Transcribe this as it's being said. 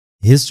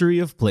History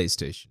of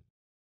PlayStation.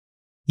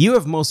 You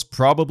have most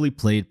probably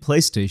played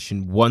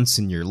PlayStation once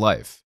in your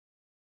life.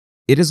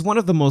 It is one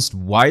of the most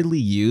widely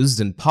used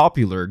and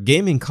popular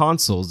gaming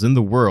consoles in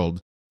the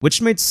world,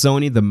 which made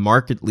Sony the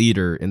market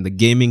leader in the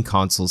gaming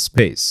console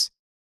space.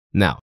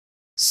 Now,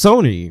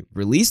 Sony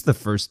released the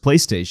first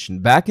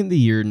PlayStation back in the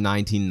year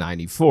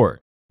 1994,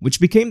 which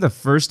became the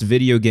first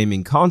video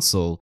gaming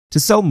console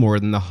to sell more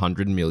than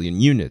 100 million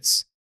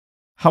units.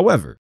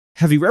 However,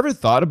 have you ever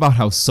thought about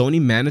how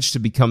Sony managed to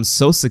become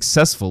so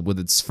successful with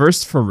its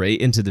first foray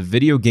into the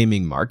video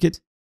gaming market?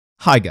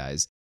 Hi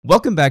guys,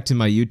 welcome back to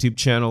my YouTube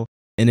channel,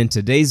 and in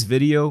today's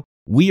video,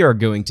 we are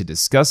going to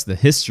discuss the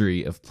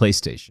history of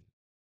PlayStation.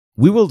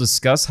 We will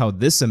discuss how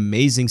this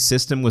amazing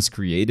system was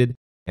created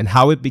and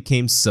how it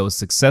became so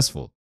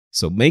successful,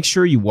 so make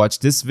sure you watch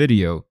this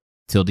video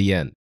till the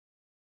end.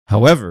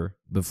 However,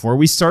 before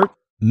we start,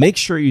 make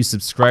sure you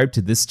subscribe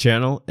to this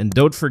channel and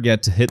don't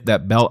forget to hit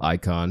that bell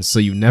icon so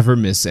you never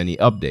miss any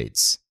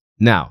updates.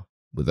 Now,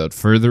 without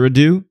further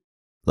ado,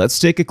 let's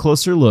take a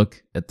closer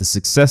look at the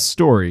success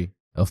story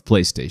of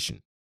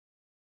PlayStation.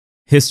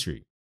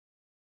 History.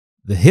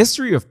 The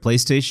history of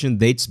PlayStation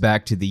dates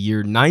back to the year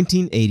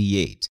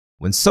 1988,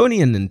 when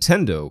Sony and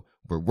Nintendo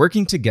were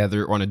working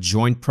together on a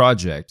joint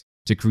project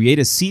to create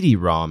a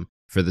CD-ROM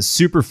for the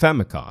Super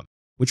Famicom,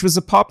 which was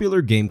a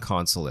popular game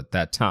console at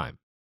that time.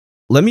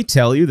 Let me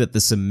tell you that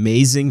this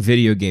amazing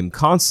video game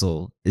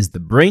console is the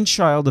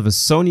brainchild of a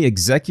Sony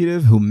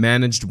executive who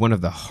managed one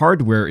of the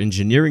hardware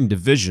engineering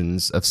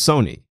divisions of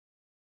Sony.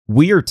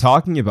 We are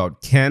talking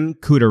about Ken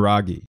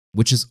Kutaragi,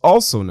 which is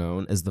also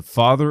known as the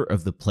father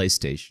of the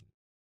PlayStation.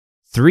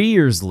 3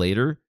 years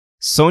later,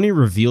 Sony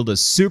revealed a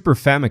Super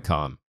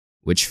Famicom,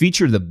 which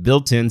featured a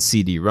built-in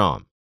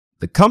CD-ROM.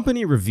 The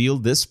company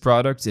revealed this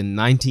product in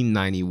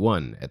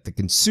 1991 at the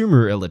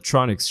Consumer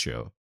Electronics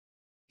Show.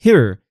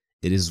 Here,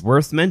 it is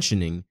worth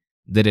mentioning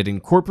that it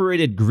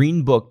incorporated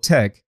Green Book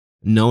tech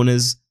known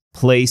as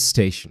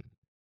PlayStation.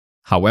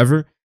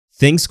 However,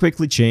 things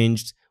quickly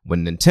changed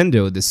when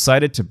Nintendo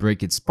decided to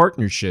break its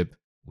partnership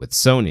with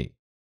Sony.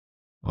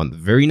 On the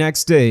very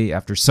next day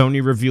after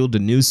Sony revealed the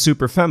new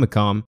Super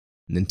Famicom,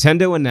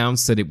 Nintendo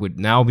announced that it would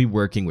now be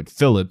working with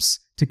Philips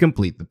to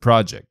complete the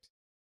project.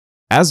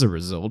 As a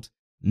result,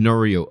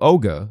 Norio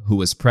Oga, who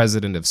was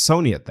president of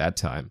Sony at that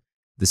time,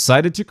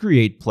 decided to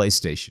create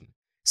PlayStation,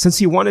 since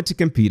he wanted to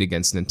compete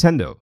against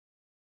Nintendo.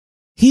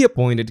 He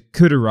appointed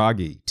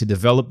Kutaragi to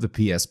develop the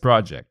PS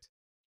project.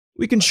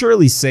 We can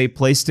surely say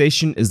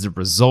PlayStation is the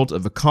result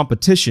of a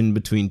competition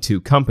between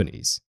two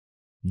companies.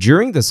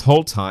 During this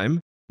whole time,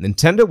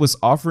 Nintendo was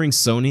offering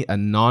Sony a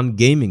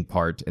non-gaming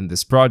part in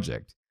this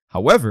project.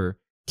 However,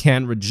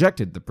 Ken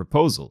rejected the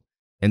proposal,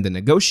 and the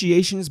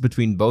negotiations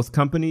between both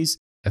companies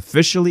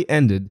officially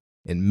ended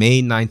in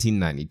May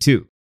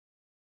 1992.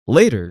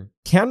 Later,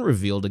 Ken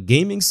revealed a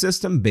gaming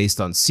system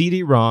based on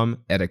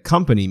CD-ROM at a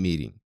company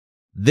meeting.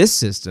 This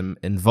system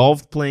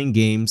involved playing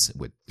games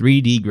with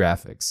 3D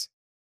graphics.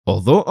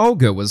 Although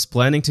Oga was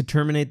planning to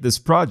terminate this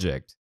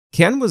project,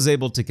 Ken was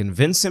able to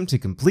convince him to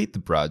complete the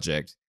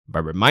project by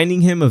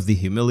reminding him of the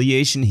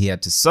humiliation he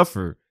had to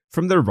suffer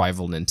from their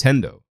rival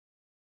Nintendo.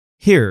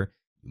 Here,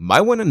 you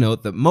might want to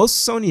note that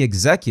most Sony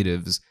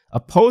executives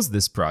opposed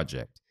this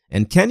project,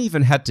 and Ken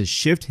even had to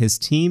shift his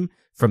team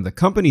from the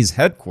company's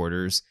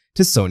headquarters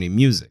to Sony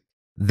Music.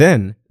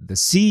 Then, the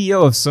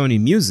CEO of Sony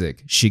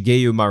Music,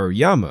 Shigeru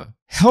Maruyama,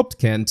 helped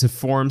Ken to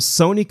form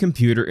Sony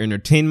Computer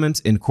Entertainment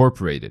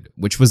Incorporated,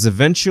 which was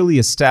eventually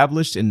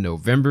established in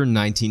November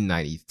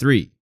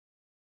 1993.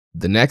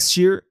 The next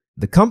year,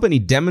 the company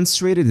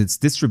demonstrated its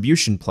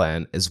distribution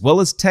plan as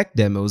well as tech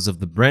demos of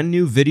the brand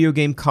new video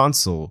game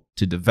console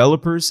to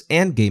developers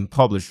and game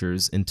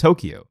publishers in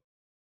Tokyo.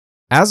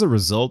 As a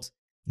result,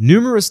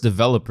 numerous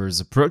developers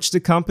approached the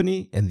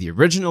company, and the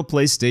original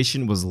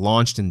PlayStation was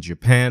launched in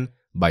Japan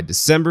by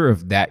December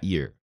of that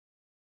year.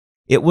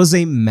 It was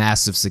a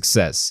massive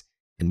success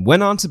and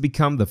went on to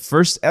become the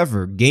first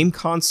ever game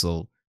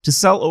console to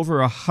sell over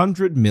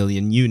 100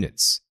 million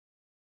units.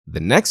 The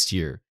next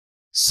year,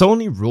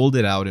 Sony rolled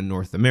it out in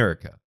North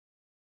America.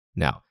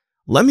 Now,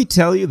 let me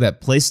tell you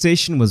that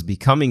PlayStation was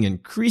becoming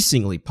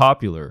increasingly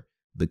popular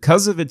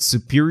because of its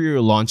superior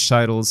launch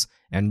titles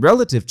and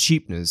relative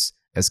cheapness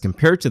as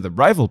compared to the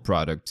rival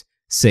product,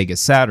 Sega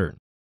Saturn.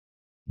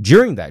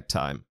 During that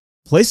time,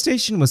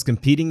 PlayStation was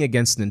competing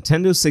against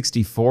Nintendo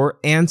 64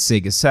 and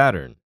Sega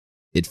Saturn.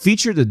 It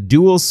featured a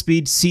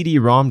dual-speed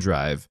CD-ROM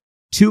drive,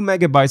 2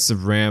 MB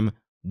of RAM,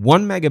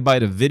 1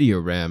 MB of video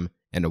RAM,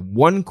 and a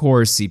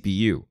 1-core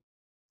CPU.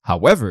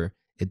 However,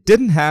 it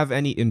didn't have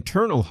any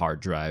internal hard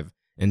drive,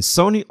 and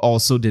Sony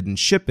also didn't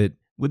ship it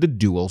with a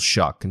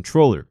DualShock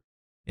controller.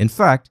 In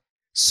fact,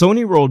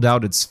 Sony rolled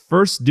out its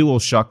first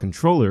DualShock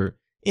controller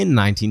in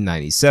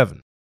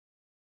 1997.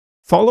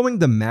 Following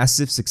the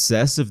massive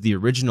success of the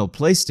original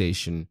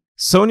PlayStation,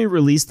 Sony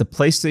released the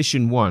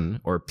PlayStation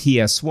 1 or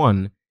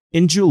PS1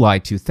 in July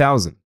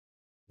 2000.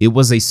 It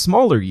was a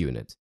smaller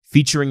unit,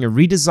 featuring a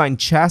redesigned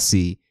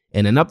chassis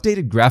and an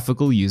updated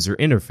graphical user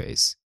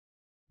interface.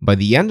 By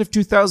the end of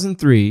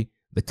 2003,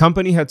 the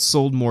company had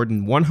sold more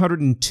than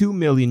 102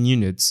 million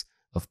units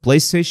of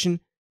PlayStation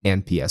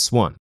and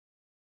PS1.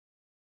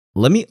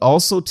 Let me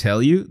also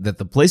tell you that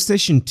the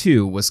PlayStation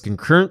 2 was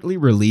concurrently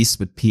released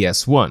with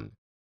PS1.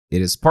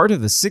 It is part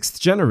of the 6th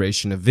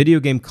generation of video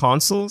game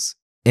consoles,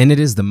 and it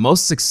is the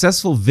most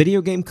successful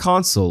video game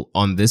console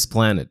on this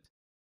planet.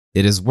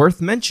 It is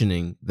worth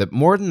mentioning that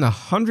more than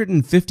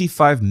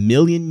 155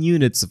 million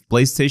units of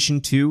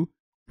PlayStation 2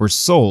 were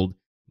sold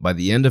by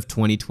the end of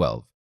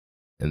 2012.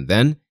 And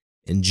then,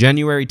 in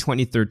January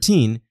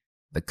 2013,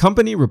 the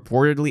company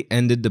reportedly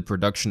ended the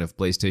production of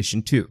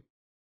PlayStation 2.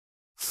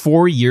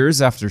 4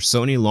 years after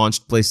Sony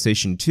launched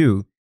PlayStation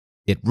 2,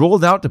 it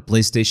rolled out the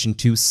PlayStation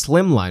 2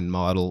 slimline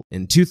model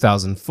in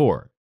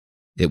 2004.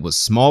 It was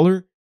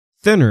smaller,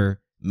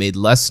 thinner, made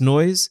less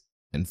noise,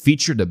 and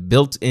featured a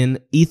built-in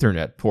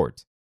Ethernet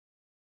port.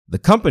 The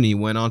company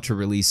went on to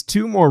release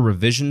 2 more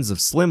revisions of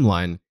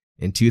slimline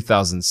in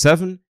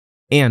 2007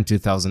 and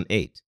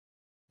 2008.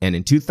 And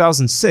in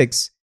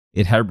 2006,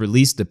 it had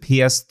released the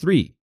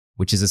PS3,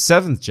 which is a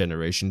 7th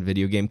generation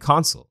video game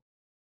console.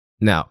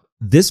 Now,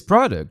 this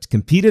product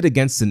competed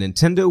against the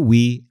Nintendo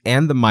Wii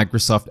and the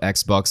Microsoft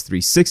Xbox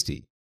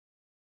 360.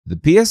 The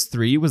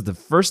PS3 was the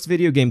first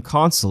video game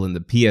console in the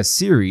PS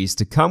series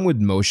to come with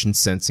motion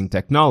sensing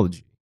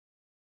technology.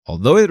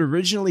 Although it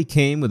originally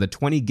came with a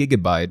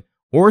 20GB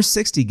or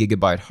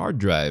 60GB hard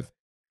drive,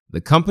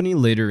 the company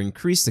later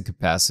increased the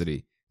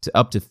capacity to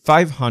up to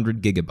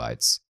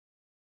 500GB.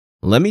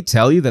 Let me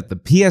tell you that the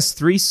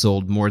PS3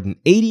 sold more than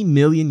 80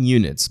 million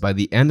units by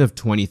the end of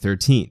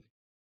 2013.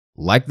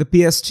 Like the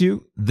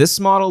PS2, this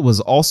model was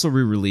also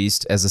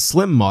re-released as a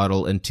slim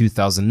model in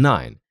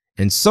 2009,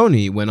 and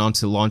Sony went on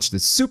to launch the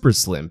super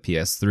slim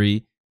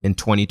PS3 in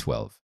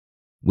 2012,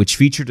 which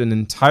featured an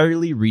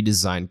entirely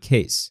redesigned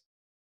case.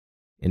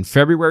 In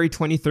February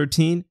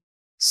 2013,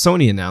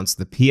 Sony announced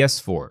the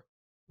PS4,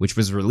 which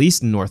was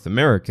released in North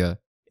America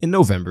in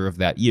November of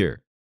that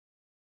year.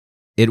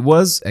 It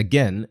was,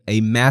 again,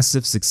 a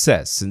massive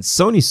success since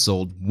Sony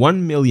sold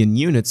 1 million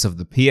units of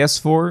the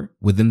PS4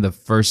 within the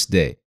first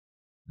day.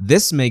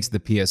 This makes the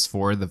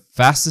PS4 the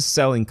fastest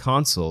selling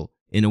console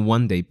in a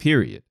one-day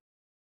period.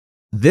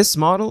 This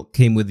model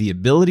came with the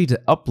ability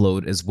to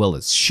upload as well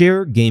as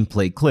share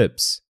gameplay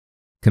clips.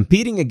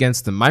 Competing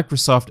against the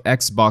Microsoft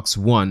Xbox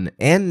One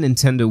and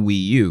Nintendo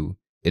Wii U,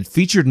 it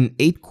featured an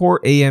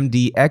 8-core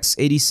AMD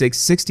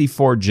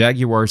x86-64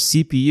 Jaguar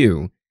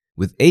CPU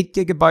with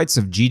 8GB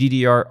of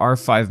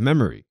GDDR5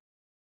 memory.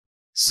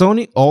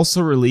 Sony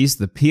also released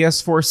the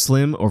PS4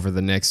 Slim over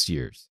the next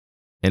years,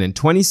 and in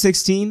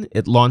 2016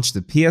 it launched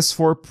the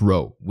PS4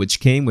 Pro,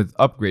 which came with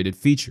upgraded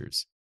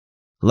features.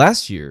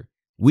 Last year,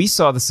 we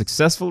saw the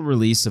successful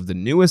release of the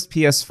newest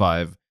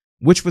PS5,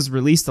 which was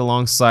released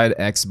alongside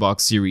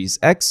Xbox Series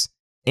X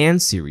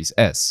and Series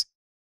S.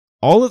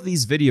 All of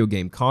these video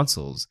game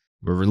consoles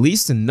were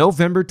released in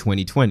November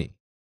 2020.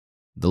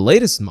 The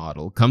latest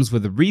model comes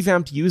with a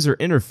revamped user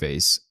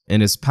interface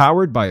and is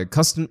powered by a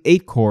custom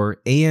 8-core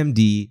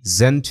AMD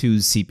Zen 2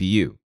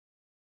 CPU.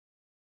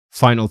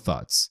 Final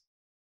thoughts.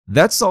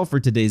 That's all for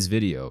today's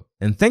video,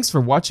 and thanks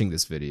for watching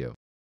this video.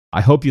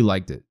 I hope you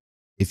liked it.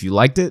 If you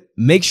liked it,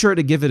 make sure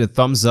to give it a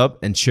thumbs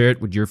up and share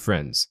it with your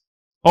friends.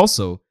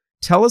 Also,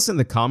 tell us in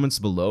the comments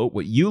below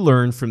what you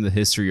learned from the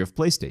history of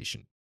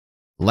PlayStation.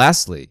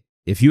 Lastly,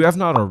 if you have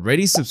not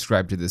already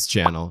subscribed to this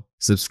channel,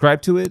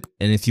 subscribe to it,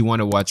 and if you want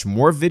to watch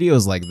more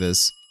videos like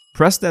this,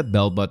 press that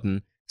bell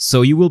button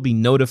so you will be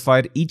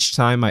notified each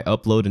time I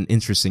upload an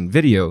interesting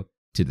video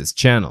to this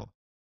channel.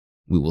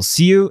 We will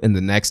see you in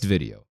the next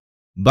video.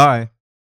 Bye!